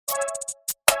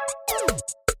What's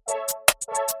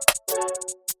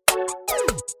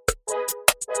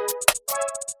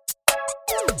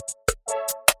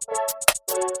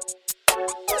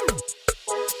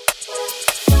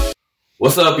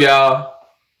up, y'all?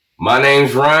 My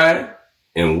name's Ryan,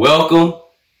 and welcome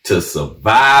to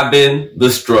Surviving the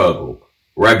Struggle,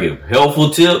 where I give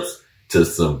helpful tips to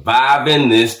surviving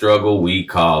this struggle we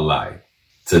call life.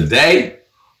 Today,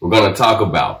 we're going to talk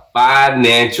about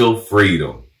financial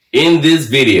freedom. In this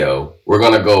video, we're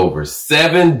going to go over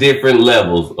 7 different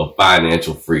levels of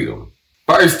financial freedom.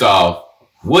 First off,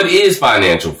 what is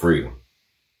financial freedom?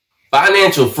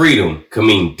 Financial freedom can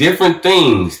mean different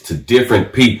things to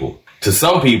different people. To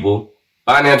some people,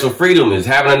 financial freedom is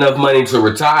having enough money to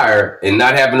retire and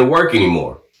not having to work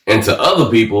anymore. And to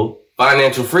other people,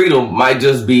 financial freedom might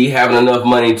just be having enough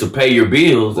money to pay your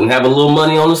bills and have a little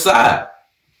money on the side.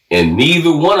 And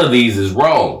neither one of these is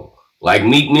wrong. Like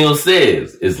Meek Mill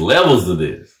says, it's levels of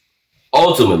this.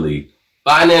 Ultimately,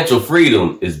 financial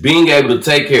freedom is being able to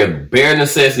take care of the bare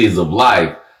necessities of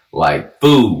life like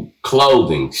food,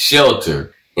 clothing,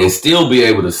 shelter, and still be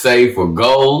able to save for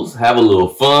goals, have a little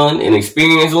fun, and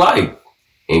experience life.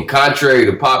 And contrary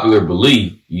to popular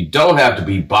belief, you don't have to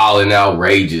be balling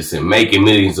outrageous and making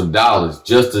millions of dollars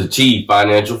just to achieve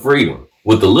financial freedom.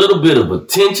 With a little bit of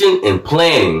attention and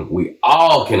planning, we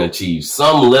all can achieve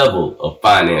some level of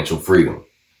financial freedom.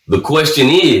 The question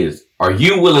is, are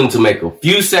you willing to make a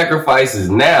few sacrifices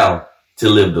now to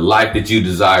live the life that you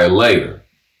desire later?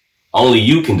 Only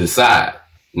you can decide.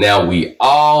 Now, we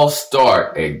all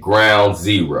start at ground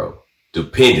zero,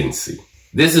 dependency.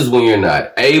 This is when you're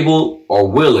not able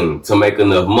or willing to make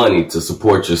enough money to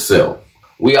support yourself.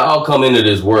 We all come into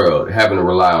this world having to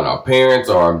rely on our parents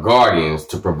or our guardians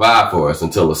to provide for us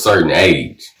until a certain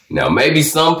age. Now, maybe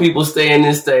some people stay in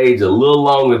this stage a little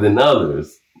longer than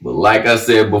others, but like I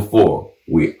said before,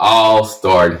 we all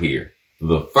start here.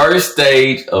 The first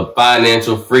stage of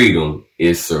financial freedom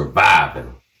is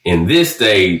surviving. In this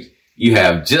stage, you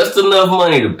have just enough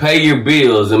money to pay your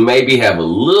bills and maybe have a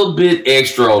little bit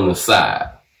extra on the side.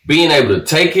 Being able to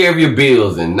take care of your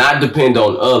bills and not depend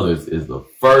on others is the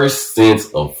first sense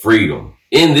of freedom.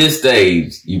 In this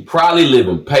stage, you probably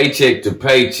living paycheck to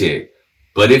paycheck,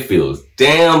 but it feels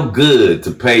damn good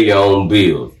to pay your own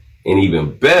bills, and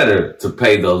even better to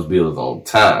pay those bills on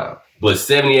time. But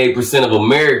 78% of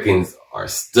Americans are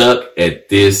stuck at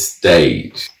this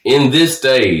stage. In this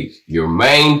stage, your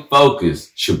main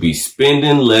focus should be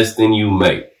spending less than you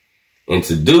make. And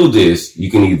to do this,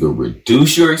 you can either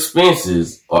reduce your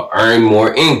expenses or earn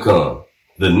more income.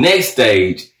 The next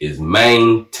stage is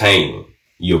maintaining.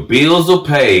 Your bills are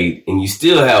paid and you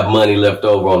still have money left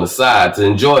over on the side to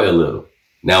enjoy a little.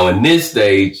 Now in this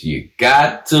stage, you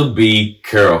got to be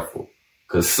careful,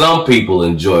 because some people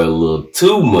enjoy a little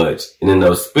too much and end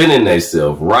up spending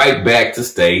themselves right back to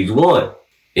stage 1.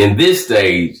 In this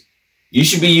stage, you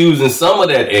should be using some of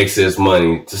that excess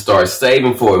money to start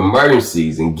saving for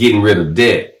emergencies and getting rid of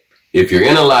debt. If you're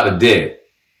in a lot of debt,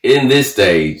 in this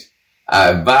stage, I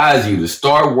advise you to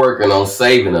start working on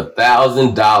saving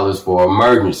 $1,000 for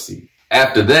emergency.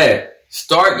 After that,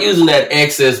 start using that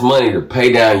excess money to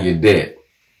pay down your debt.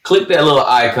 Click that little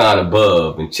icon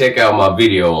above and check out my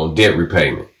video on debt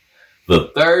repayment.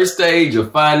 The third stage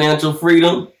of financial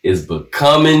freedom is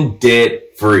becoming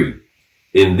debt free.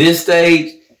 In this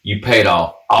stage, you paid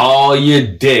off all your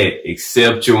debt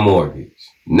except your mortgage.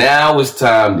 Now it's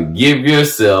time to give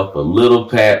yourself a little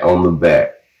pat on the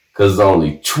back, because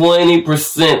only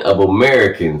 20% of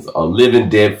Americans are living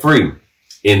debt free.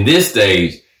 In this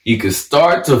stage, you can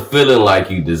start to feeling like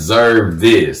you deserve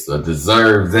this or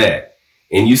deserve that.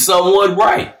 And you're somewhat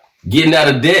right. Getting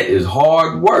out of debt is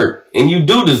hard work, and you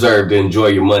do deserve to enjoy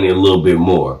your money a little bit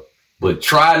more. But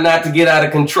try not to get out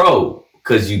of control,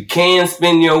 because you can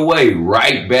spend your way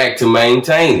right back to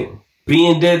maintaining.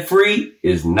 Being debt free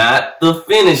is not the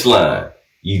finish line.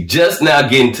 You just now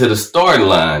getting to the starting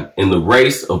line in the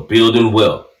race of building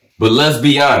wealth. But let's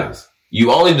be honest,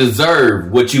 you only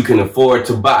deserve what you can afford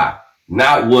to buy,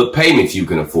 not what payments you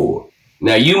can afford.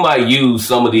 Now, you might use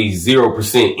some of these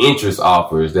 0% interest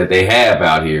offers that they have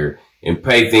out here and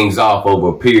pay things off over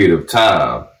a period of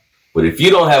time. But if you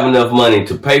don't have enough money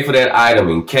to pay for that item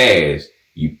in cash,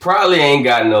 you probably ain't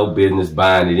got no business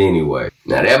buying it anyway.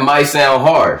 Now, that might sound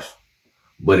harsh,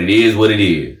 but it is what it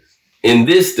is. In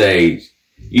this stage,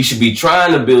 you should be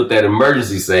trying to build that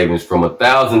emergency savings from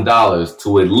 $1,000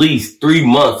 to at least 3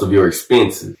 months of your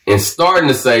expenses, and starting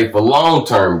to save for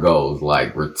long-term goals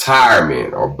like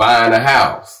retirement or buying a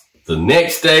house. The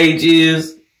next stage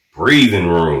is breathing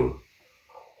room.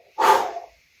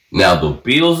 Now the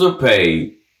bills are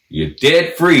paid, you're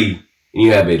debt free, and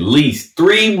you have at least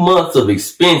 3 months of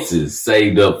expenses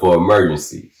saved up for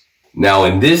emergencies. Now,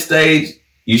 in this stage,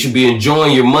 you should be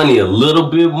enjoying your money a little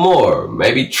bit more,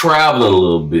 maybe traveling a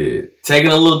little bit,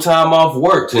 taking a little time off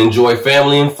work to enjoy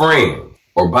family and friends,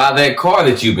 or buy that car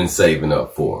that you've been saving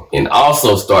up for, and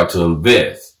also start to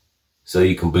invest so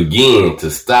you can begin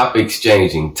to stop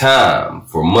exchanging time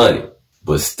for money,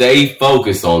 but stay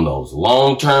focused on those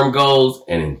long-term goals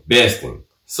and investing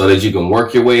so that you can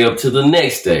work your way up to the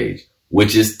next stage,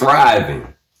 which is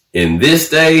thriving. In this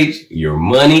stage, your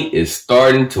money is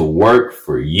starting to work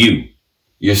for you.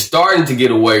 You're starting to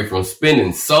get away from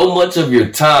spending so much of your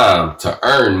time to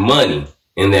earn money,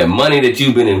 and that money that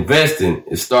you've been investing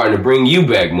is starting to bring you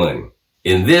back money.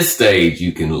 In this stage,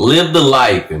 you can live the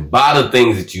life and buy the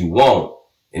things that you want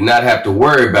and not have to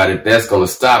worry about it. That's going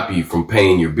to stop you from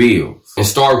paying your bills, and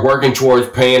start working towards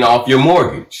paying off your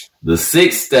mortgage. The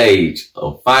 6th stage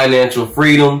of financial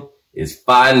freedom is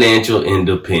financial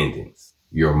independence.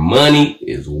 Your money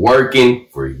is working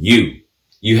for you.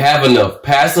 You have enough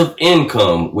passive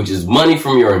income, which is money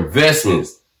from your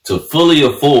investments, to fully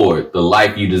afford the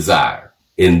life you desire.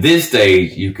 In this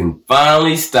stage, you can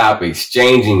finally stop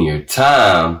exchanging your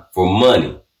time for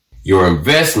money. Your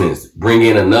investments bring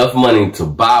in enough money to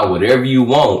buy whatever you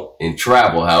want and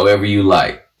travel however you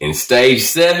like. And stage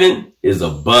 7 is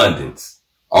abundance,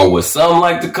 or what some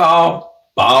like to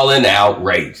call balling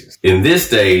outrageous. In this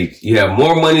stage, you have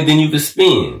more money than you can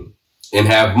spend and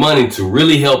have money to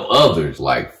really help others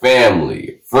like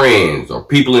family, friends, or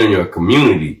people in your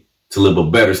community to live a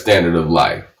better standard of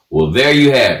life. Well, there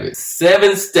you have it.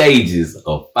 7 stages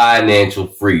of financial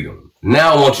freedom.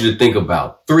 Now I want you to think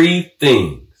about 3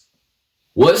 things.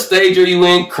 What stage are you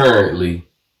in currently?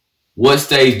 What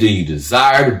stage do you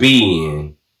desire to be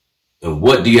in? And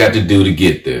what do you have to do to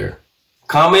get there?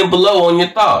 Comment below on your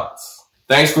thoughts.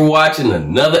 Thanks for watching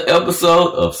another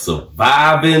episode of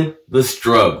Surviving the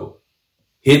Struggle.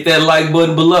 Hit that like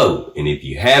button below. And if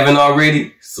you haven't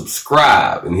already,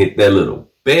 subscribe and hit that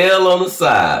little bell on the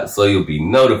side so you'll be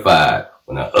notified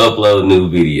when I upload new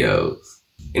videos.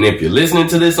 And if you're listening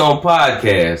to this on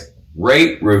podcast,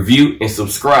 rate, review, and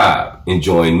subscribe. And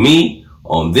join me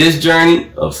on this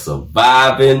journey of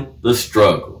surviving the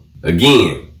struggle.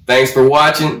 Again, thanks for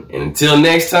watching. And until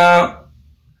next time,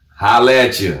 holla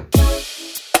at you.